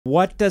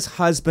What does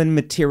husband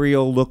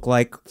material look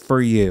like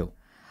for you?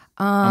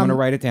 I'm going to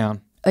write it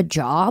down. A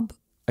job.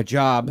 A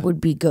job.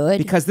 Would be good.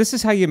 Because this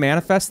is how you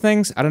manifest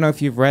things. I don't know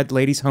if you've read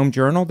Ladies' Home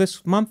Journal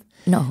this month.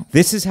 No.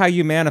 This is how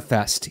you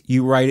manifest.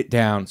 You write it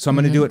down. So I'm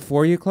going to do it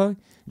for you, Chloe.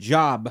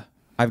 Job.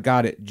 I've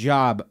got it.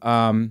 Job.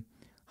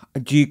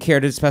 Do you care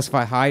to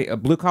specify a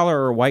blue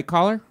collar or a white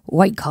collar?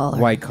 White collar.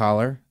 White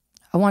collar.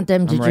 I want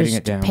them to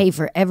just pay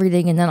for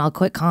everything, and then I'll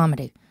quit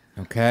comedy.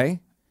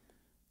 Okay.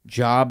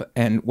 Job.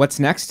 And what's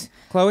next,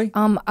 Chloe?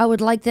 I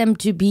would like them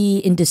to be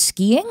into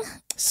skiing.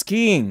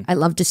 Skiing. I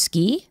love to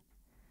ski.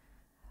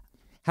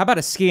 How about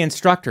a ski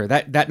instructor?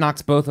 That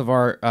knocks both of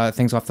our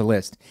things off the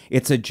list.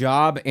 It's a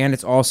job, and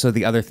it's also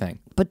the other thing.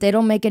 But they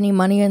don't make any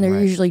money, and they're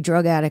usually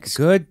drug addicts.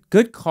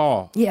 Good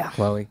call. Yeah,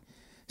 Chloe.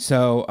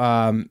 So,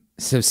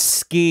 so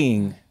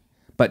skiing,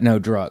 but no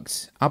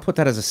drugs. I'll put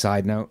that as a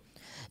side note.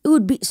 It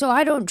would be so.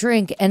 I don't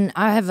drink, and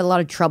I have a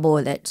lot of trouble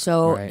with it.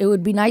 So it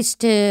would be nice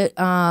to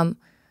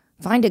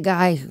find a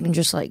guy who can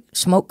just like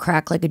smoke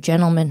crack like a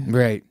gentleman.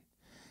 Right.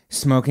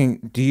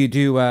 Smoking. Do you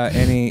do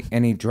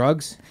any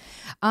drugs?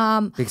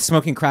 The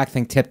smoking crack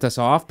thing tipped us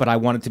off, but I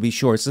wanted to be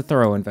sure. It's a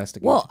thorough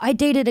investigation. Well, I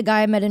dated a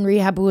guy I met in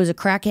rehab who was a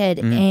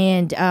crackhead,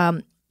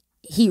 and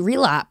he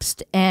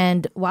relapsed.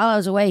 And while I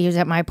was away, he was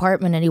at my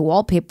apartment, and he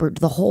wallpapered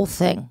the whole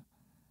thing.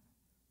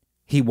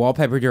 He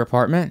wallpapered your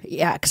apartment?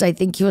 Yeah, because I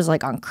think he was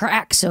like on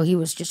crack, so he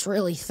was just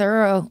really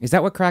thorough. Is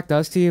that what crack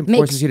does to you?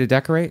 Forces you to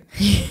decorate?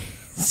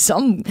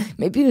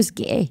 Maybe he was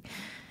gay.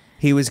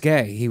 He was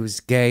gay. He was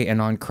gay and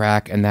on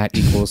crack, and that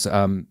equals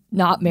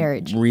not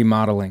marriage.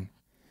 Remodeling.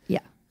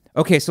 Yeah.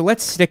 Okay, so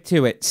let's stick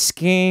to it.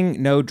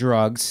 Skiing, no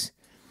drugs,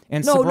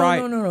 and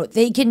sobriety. No.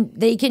 They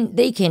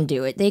can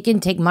do it. They can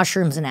take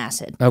mushrooms and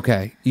acid.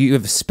 Okay, you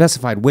have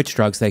specified which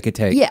drugs they could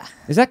take. Yeah.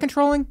 Is that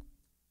controlling?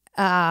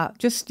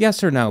 Just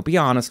yes or no. Be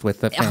honest with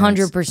the fans.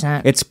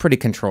 100%. It's pretty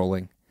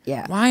controlling.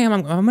 Yeah. Why am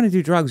I'm going to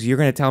do drugs? You're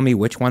going to tell me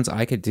which ones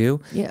I could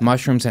do? Yeah.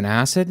 Mushrooms and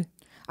acid?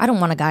 I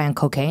don't want a guy on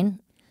cocaine.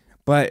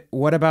 But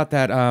what about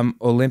that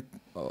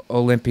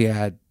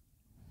Olympiad?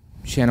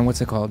 Shannon,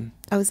 what's it called?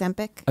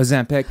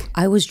 Ozempic.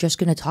 I was just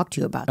going to talk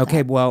to you about that.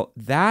 Okay, well,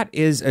 that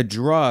is a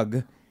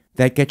drug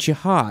that gets you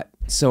hot.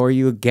 So are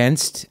you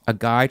against a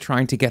guy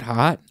trying to get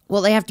hot?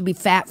 Well, they have to be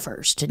fat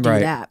first to do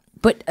that.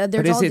 But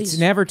it's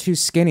never too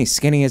skinny.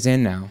 Skinny is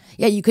in now.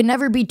 Yeah, you can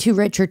never be too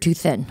rich or too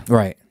thin.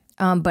 Right.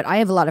 But I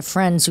have a lot of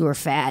friends who are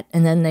fat,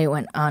 and then they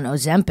went on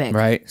Ozempic.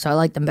 Right. So I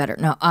like them better.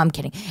 No, I'm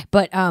kidding.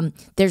 But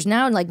there's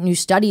now like new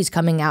studies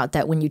coming out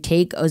that when you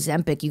take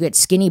Ozempic, you get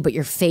skinny, but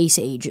your face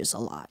ages a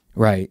lot.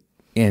 Right.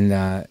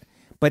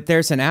 But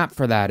there's an app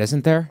for that,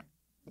 isn't there?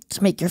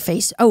 To make your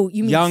face. Oh,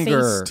 you mean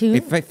younger? Face too?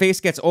 If my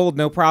face gets old,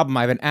 no problem.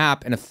 I have an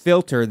app and a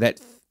filter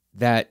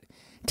that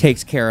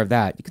takes care of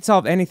that. You can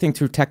solve anything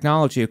through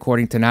technology,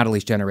 according to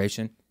Natalie's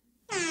generation.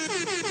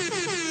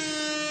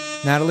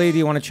 Natalie, do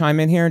you want to chime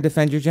in here and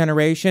defend your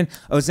generation?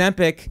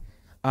 Ozempic,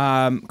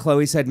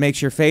 Chloe said,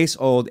 makes your face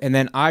old. And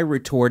then I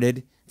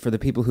retorted, for the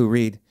people who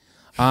read,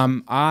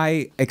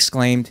 I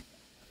exclaimed,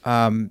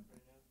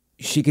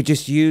 she could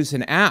just use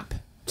an app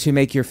to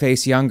make your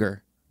face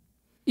younger.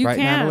 Right,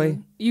 Natalie?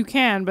 You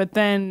can, but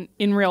then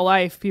in real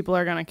life, people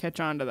are going to catch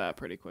on to that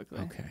pretty quickly.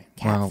 Okay.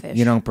 Catfish. Well,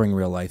 you don't bring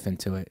real life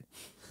into it.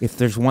 If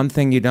there's one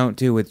thing you don't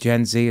do with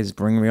Gen Z is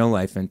bring real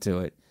life into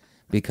it.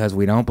 Because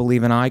we don't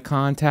believe in eye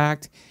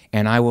contact,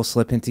 and I will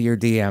slip into your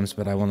DMs,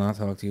 but I will not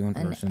talk to you in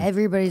person. And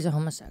everybody's a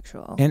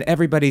homosexual. And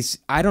everybody's,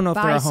 I don't know if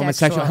they're a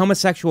homosexual.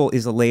 Homosexual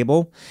is a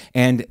label,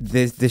 and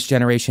this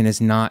generation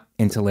is not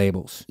into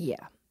labels.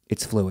 Yeah.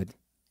 It's fluid.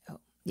 Oh,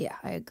 yeah,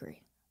 I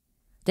agree.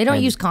 They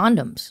don't use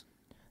condoms.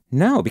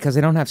 No, because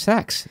they don't have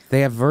sex.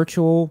 They have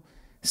virtual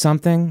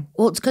something.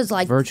 Well, it's because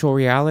like virtual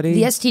reality.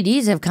 The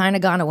STDs have kind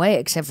of gone away,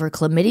 except for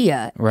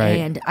chlamydia. Right.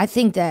 And I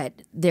think that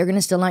they're going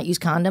to still not use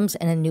condoms,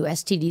 and then new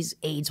STDs,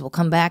 AIDS will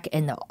come back,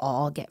 and they'll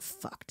all get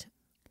fucked.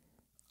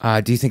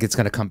 Do you think it's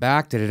going to come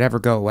back? Did it ever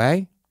go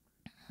away?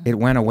 It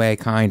went away,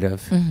 kind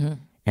of. Mm-hmm.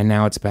 And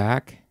now it's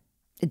back?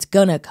 It's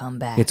going to come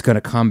back. It's going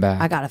to come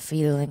back. I got a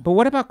feeling. But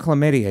what about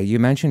chlamydia? You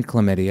mentioned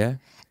chlamydia.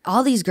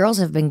 All these girls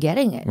have been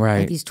getting it. Right.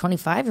 Like these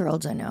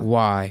 25-year-olds I know.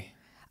 Why?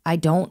 I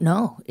don't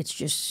know. It's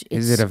just...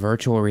 Is it a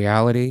virtual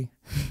reality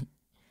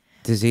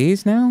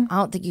disease now? I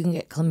don't think you can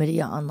get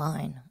chlamydia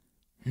online.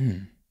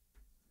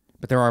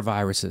 But there are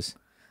viruses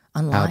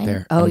online out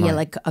there. Oh, online. yeah,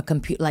 like a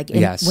computer, like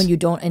yes. when you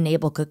don't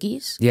enable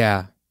cookies.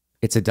 Yeah,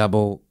 it's a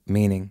double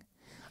meaning.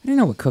 I didn't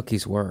know what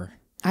cookies were.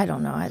 I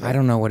don't know either. I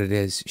don't know what it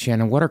is.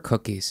 Shannon, what are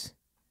cookies?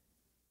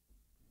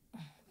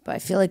 But I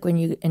feel like when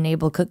you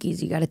enable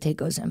cookies, you got to take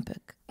Ozempic.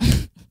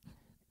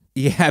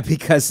 Yeah,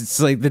 because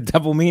it's like the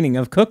double meaning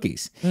of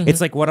cookies. Mm-hmm.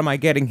 It's like, what am I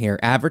getting here?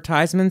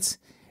 Advertisements?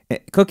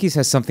 Cookies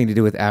has something to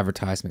do with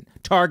advertisement.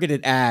 Targeted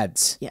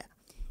ads. Yeah.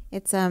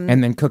 It's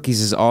And then cookies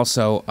is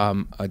also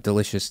a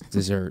delicious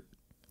dessert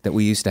that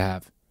we used to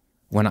have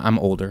when I'm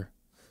older.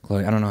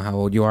 Chloe, I don't know how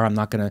old you are. I'm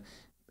not going to,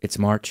 it's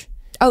March.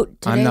 Oh,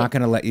 today? I'm not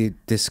going to let you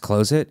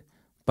disclose it,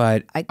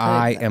 but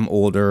I am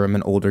older. I'm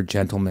an older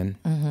gentleman.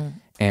 Mm-hmm.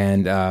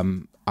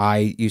 And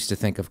I used to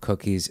think of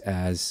cookies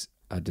as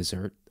a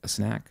dessert, a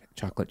snack.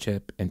 chocolate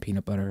chip and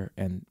peanut butter,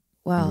 and they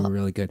Well, were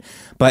really good.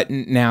 But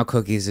now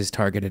cookies is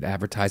targeted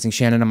advertising.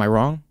 Shannon, am I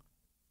wrong?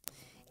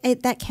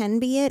 That can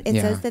be it. It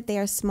Yeah. says that they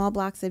are small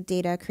blocks of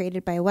data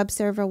created by a web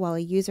server while a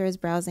user is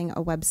browsing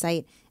a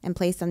website and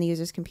placed on the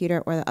user's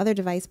computer or the other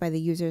device by the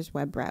user's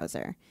web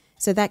browser.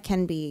 So that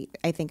can be,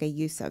 I think, a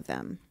use of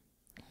them.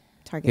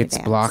 Targeted It's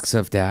ads. blocks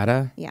of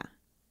data. Yeah.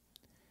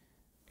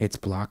 It's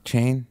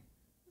blockchain.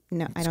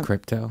 No, It's I don't.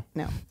 crypto.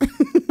 No.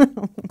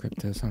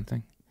 Crypto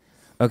something.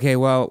 Okay,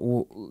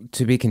 well,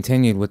 to be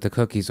continued with the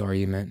cookies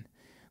argument.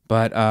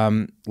 But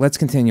let's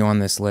continue on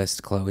this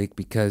list, Chloe,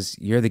 because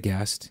you're the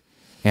guest,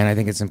 and I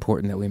think it's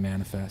important that we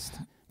manifest.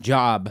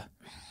 Job,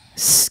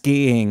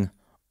 skiing,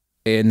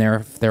 and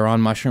if they're on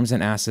mushrooms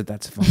and acid,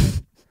 that's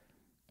fine.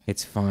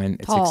 It's fine.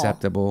 It's Tall.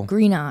 acceptable.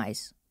 green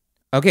eyes.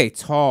 Okay,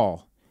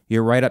 tall.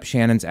 You're right up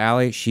Shannon's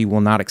alley. She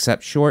will not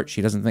accept short.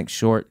 She doesn't think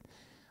shorts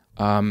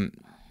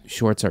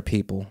are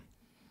people.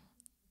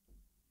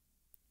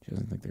 She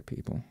doesn't think they're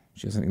people.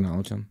 She doesn't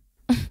acknowledge them.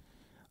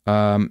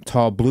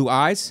 Tall, blue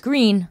eyes.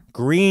 Green.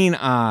 Green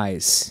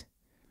eyes.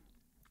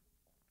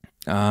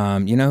 You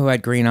know who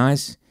had green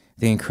eyes?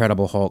 The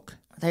Incredible Hulk.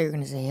 I thought you were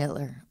going to say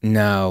Hitler.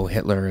 No,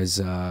 Hitler is,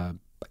 I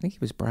think he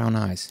was brown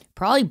eyes.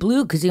 Probably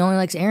blue because he only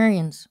likes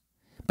Aryans.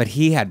 But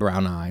he had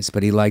brown eyes,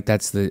 but he liked,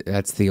 that's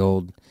the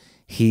old,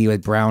 he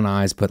had brown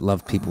eyes but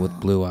loved people with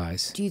blue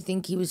eyes. Do you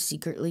think he was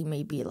secretly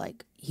maybe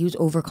like, he was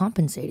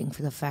overcompensating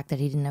for the fact that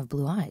he didn't have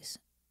blue eyes?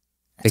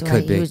 That's It why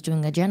could be. He was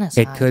doing a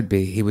genocide. It could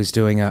be. He was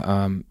doing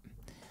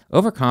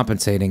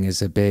overcompensating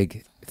is a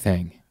big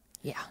thing.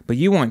 Yeah. But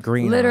you want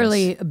green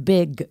Literally eyes.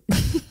 big.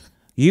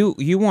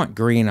 You want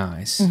green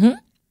eyes. Mm-hmm.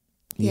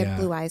 He Yeah. had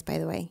blue eyes, by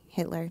the way.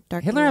 Hitler.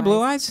 Dark Hitler had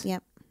blue eyes?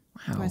 Yep.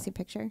 Wow. You want to see a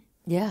picture?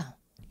 Yeah.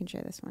 You can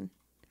share this one.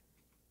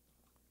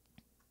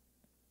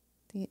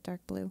 The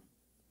dark blue.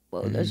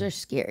 Whoa, Mm-hmm. those are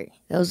scary.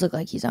 Those look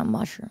like he's on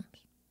mushrooms.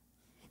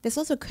 This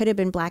also could have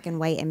been black and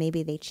white, and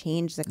maybe they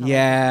changed the color.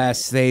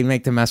 Yes, they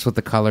make them mess with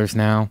the colors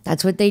now.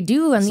 That's what they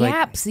do on It's the like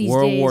apps these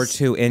World days. War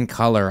II in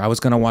color. I was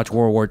going to watch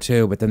World War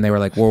II, but then they were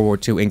like, World War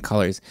II in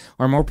colors.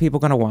 Are more people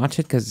going to watch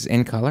it because it's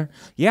in color?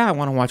 Yeah, I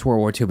want to watch World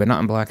War II, but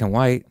not in black and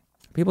white.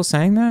 People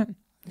saying that?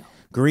 No.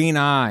 Green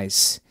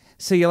eyes.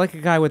 So you're like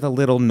a guy with a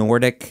little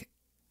Nordic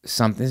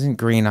something. Isn't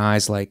green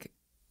eyes like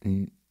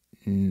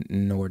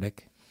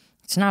Nordic?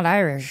 It's not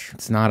Irish.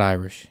 It's not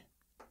Irish.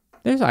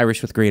 There's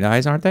Irish with green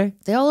eyes, aren't they?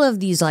 They all have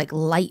these like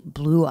light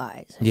blue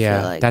eyes. I Yeah,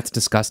 feel like. that's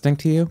disgusting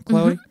to you,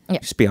 Chloe? Yeah.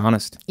 Just be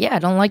honest. Yeah, I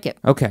don't like it.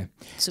 Okay.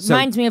 It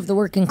reminds me of the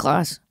working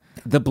class.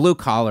 The blue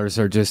collars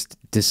are just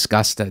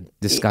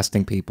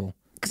disgusting people.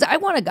 Because I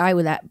want a guy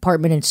with that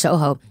apartment in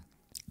Soho.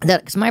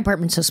 Because my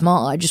apartment's so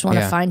small, I just want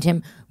to Yeah. find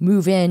him,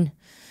 move in,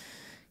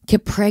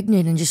 get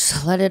pregnant, and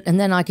just let it, and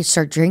then I could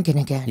start drinking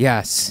again.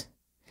 Yes.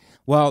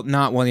 Well,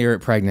 not when you're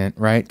pregnant,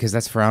 right? Because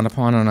that's frowned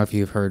upon. I don't know if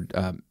you've heard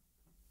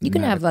You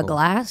can have a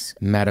glass,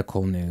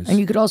 medical news. and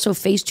you could also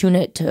face tune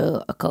it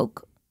to a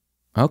Coke.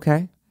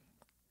 Okay.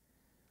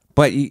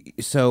 But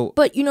so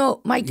But you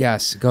know, Mike,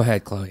 yes, go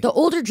ahead, Chloe. the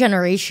older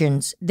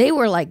generations, they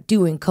were like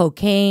doing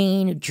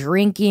cocaine,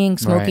 drinking,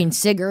 smoking Right.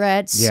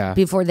 cigarettes Yeah.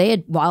 before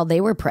while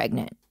they were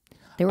pregnant.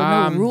 There were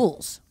no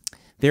rules.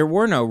 There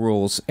were no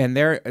rules, and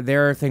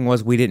their thing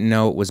was we didn't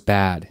know it was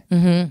bad.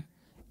 Mm-hmm.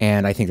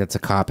 And I think that's a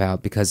cop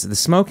out because the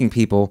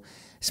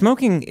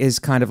smoking is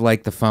kind of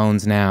like the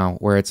phones now,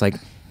 where it's like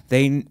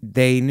they didn't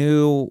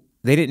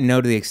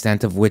know to the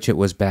extent of which it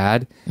was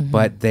bad,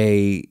 but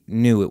they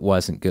knew it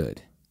wasn't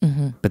good.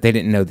 But they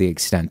didn't know the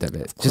extent of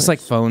it. Just like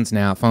phones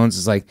now. Phones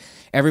is like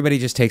everybody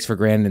just takes for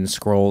granted and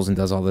scrolls and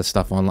does all this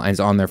stuff online. Is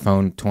on their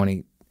phone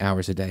 20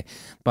 hours a day.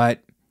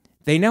 But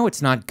they know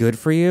it's not good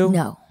for you.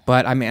 No.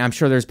 But I mean, I'm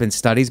sure there's been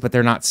studies, but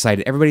they're not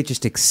cited. Everybody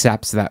just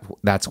accepts that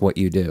that's what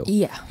you do.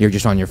 Yeah. You're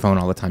just on your phone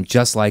all the time.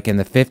 Just like in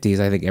the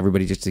 50s, I think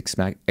everybody just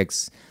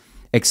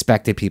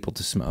expected people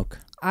to smoke.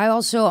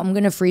 I'm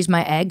going to freeze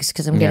my eggs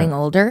because I'm getting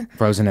older.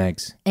 Frozen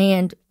eggs.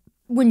 And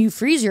when you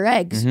freeze your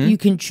eggs, you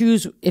can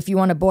choose if you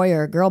want a boy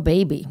or a girl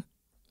baby.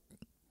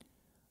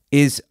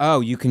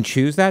 You can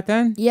choose that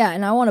then? Yeah,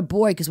 and I want a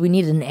boy because we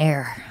need an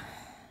heir.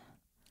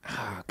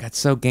 Oh, that's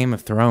so Game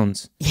of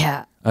Thrones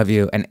Yeah. of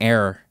you. An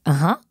heir.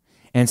 Uh-huh.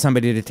 And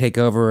somebody to take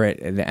over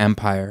the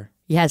empire.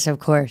 Yes, of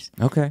course.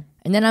 Okay.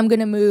 And then I'm going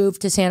to move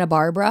to Santa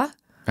Barbara,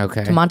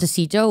 Okay. to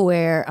Montecito,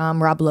 where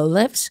Rob Lowe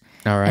lives.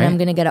 All right. And I'm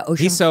going to get an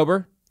ocean... He's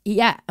sober.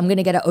 Yeah, I'm going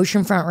to get an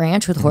oceanfront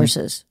ranch with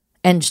horses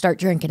and start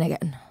drinking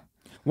again.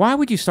 Why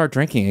would you start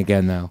drinking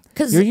again, though?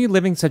 'Cause- Are you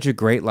living such a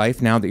great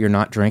life now that you're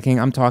not drinking?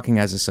 I'm talking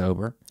as a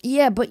sober.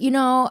 Yeah, but you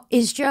know,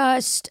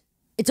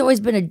 it's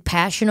always been a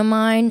passion of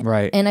mine.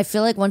 Right. And I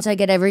feel like once I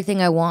get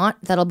everything I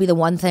want, that'll be the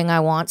one thing I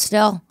want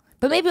still.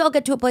 But maybe I'll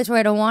get to a place where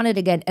I don't want it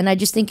again. And I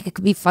just think it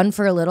could be fun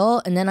for a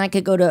little. And then I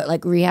could go to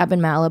like rehab in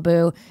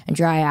Malibu and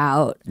dry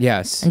out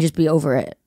Yes. and just be over it.